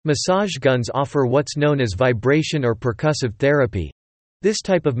Massage guns offer what's known as vibration or percussive therapy. This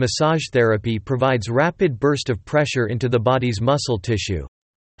type of massage therapy provides rapid burst of pressure into the body's muscle tissue.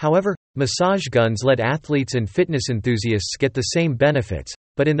 However, massage guns let athletes and fitness enthusiasts get the same benefits,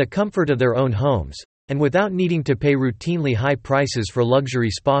 but in the comfort of their own homes, and without needing to pay routinely high prices for luxury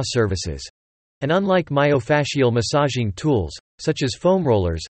spa services. And unlike myofascial massaging tools, such as foam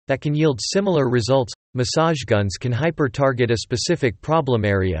rollers, that can yield similar results, massage guns can hyper-target a specific problem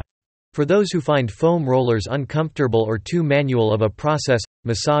area. For those who find foam rollers uncomfortable or too manual of a process,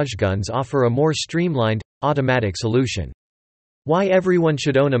 massage guns offer a more streamlined, automatic solution. Why everyone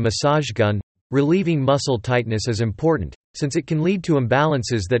should own a massage gun? Relieving muscle tightness is important, since it can lead to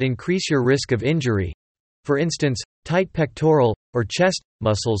imbalances that increase your risk of injury. For instance, tight pectoral or chest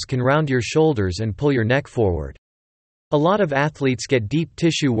muscles can round your shoulders and pull your neck forward. A lot of athletes get deep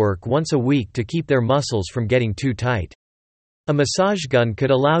tissue work once a week to keep their muscles from getting too tight. A massage gun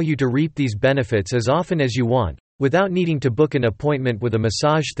could allow you to reap these benefits as often as you want, without needing to book an appointment with a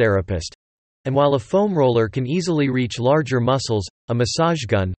massage therapist. And while a foam roller can easily reach larger muscles, a massage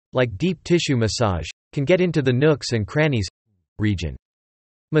gun, like deep tissue massage, can get into the nooks and crannies region.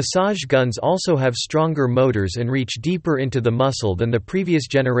 Massage guns also have stronger motors and reach deeper into the muscle than the previous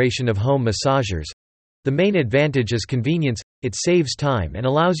generation of home massagers. The main advantage is convenience. It saves time and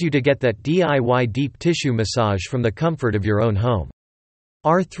allows you to get that DIY deep tissue massage from the comfort of your own home.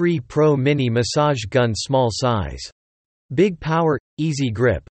 R3 Pro Mini Massage Gun. Small size. Big power, easy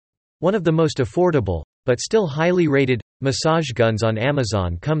grip. One of the most affordable, but still highly rated, massage guns on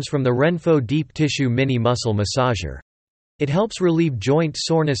Amazon comes from the RENPHO Deep Tissue Mini Muscle Massager. It helps relieve joint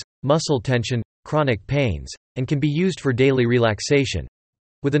soreness, muscle tension, chronic pains, and can be used for daily relaxation.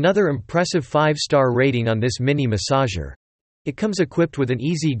 With another impressive 5-star rating on this mini massager. It comes equipped with an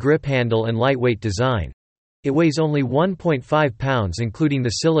easy grip handle and lightweight design. It weighs only 1.5 pounds including the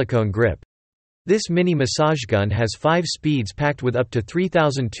silicone grip. This mini massage gun has 5 speeds packed with up to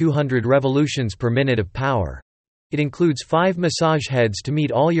 3,200 revolutions per minute of power. It includes 5 massage heads to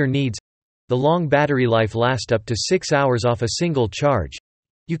meet all your needs. The long battery life lasts up to 6 hours off a single charge.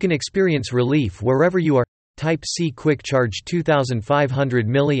 You can experience relief wherever you are. Type-C Quick Charge 2500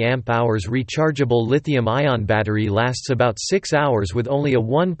 mAh rechargeable lithium-ion battery lasts about 6 hours with only a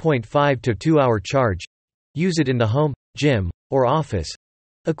 1.5 to 2 hour charge. Use it in the home, gym, or office.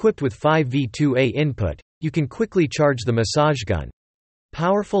 Equipped with 5V2A input, you can quickly charge the massage gun.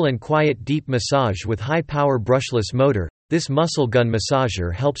 Powerful and quiet deep massage with high-power brushless motor, this muscle gun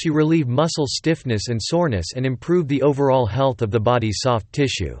massager helps you relieve muscle stiffness and soreness and improve the overall health of the body's soft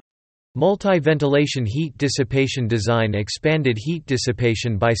tissue. Multi-ventilation heat dissipation design. Expanded heat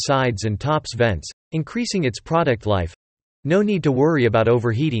dissipation by sides and tops vents, increasing its product life. No need to worry about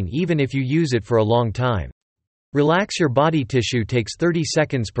overheating even if you use it for a long time. Relax your body tissue takes 30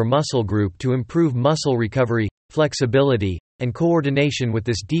 seconds per muscle group to improve muscle recovery, flexibility, and coordination with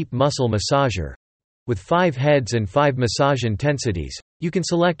this deep muscle massager. With 5 heads and 5 massage intensities, you can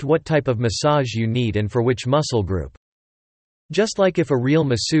select what type of massage you need and for which muscle group. Just like if a real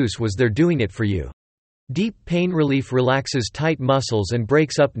masseuse was there doing it for you. Deep pain relief relaxes tight muscles and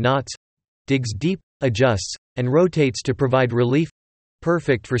breaks up knots, digs deep, adjusts, and rotates to provide relief.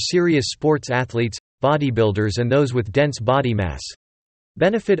 Perfect for serious sports athletes, bodybuilders and those with dense body mass.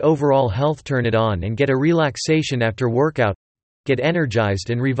 Benefit overall health. Turn it on and get a relaxation after workout. Get energized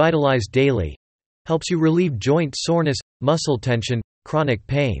and revitalized daily. Helps you relieve joint soreness, muscle tension, chronic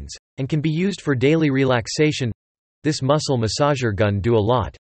pains, and can be used for daily relaxation. This muscle massager gun do a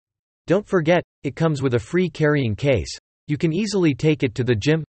lot. Don't forget, it comes with a free carrying case. You can easily take it to the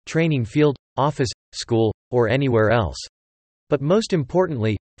gym, training field, office, school, or anywhere else. But most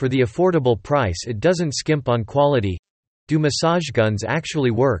importantly, for the affordable price it doesn't skimp on quality. Do massage guns actually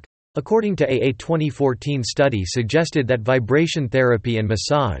work? According to a 2014 study suggested that vibration therapy and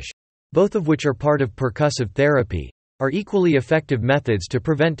massage, both of which are part of percussive therapy, are equally effective methods to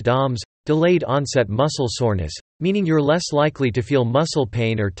prevent DOMS, delayed onset muscle soreness, meaning you're less likely to feel muscle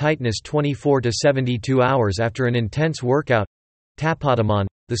pain or tightness 24 to 72 hours after an intense workout. Tapotomon,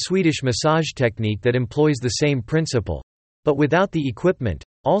 the Swedish massage technique that employs the same principle, but without the equipment,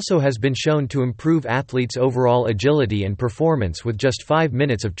 also has been shown to improve athletes' overall agility and performance with just 5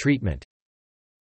 minutes of treatment.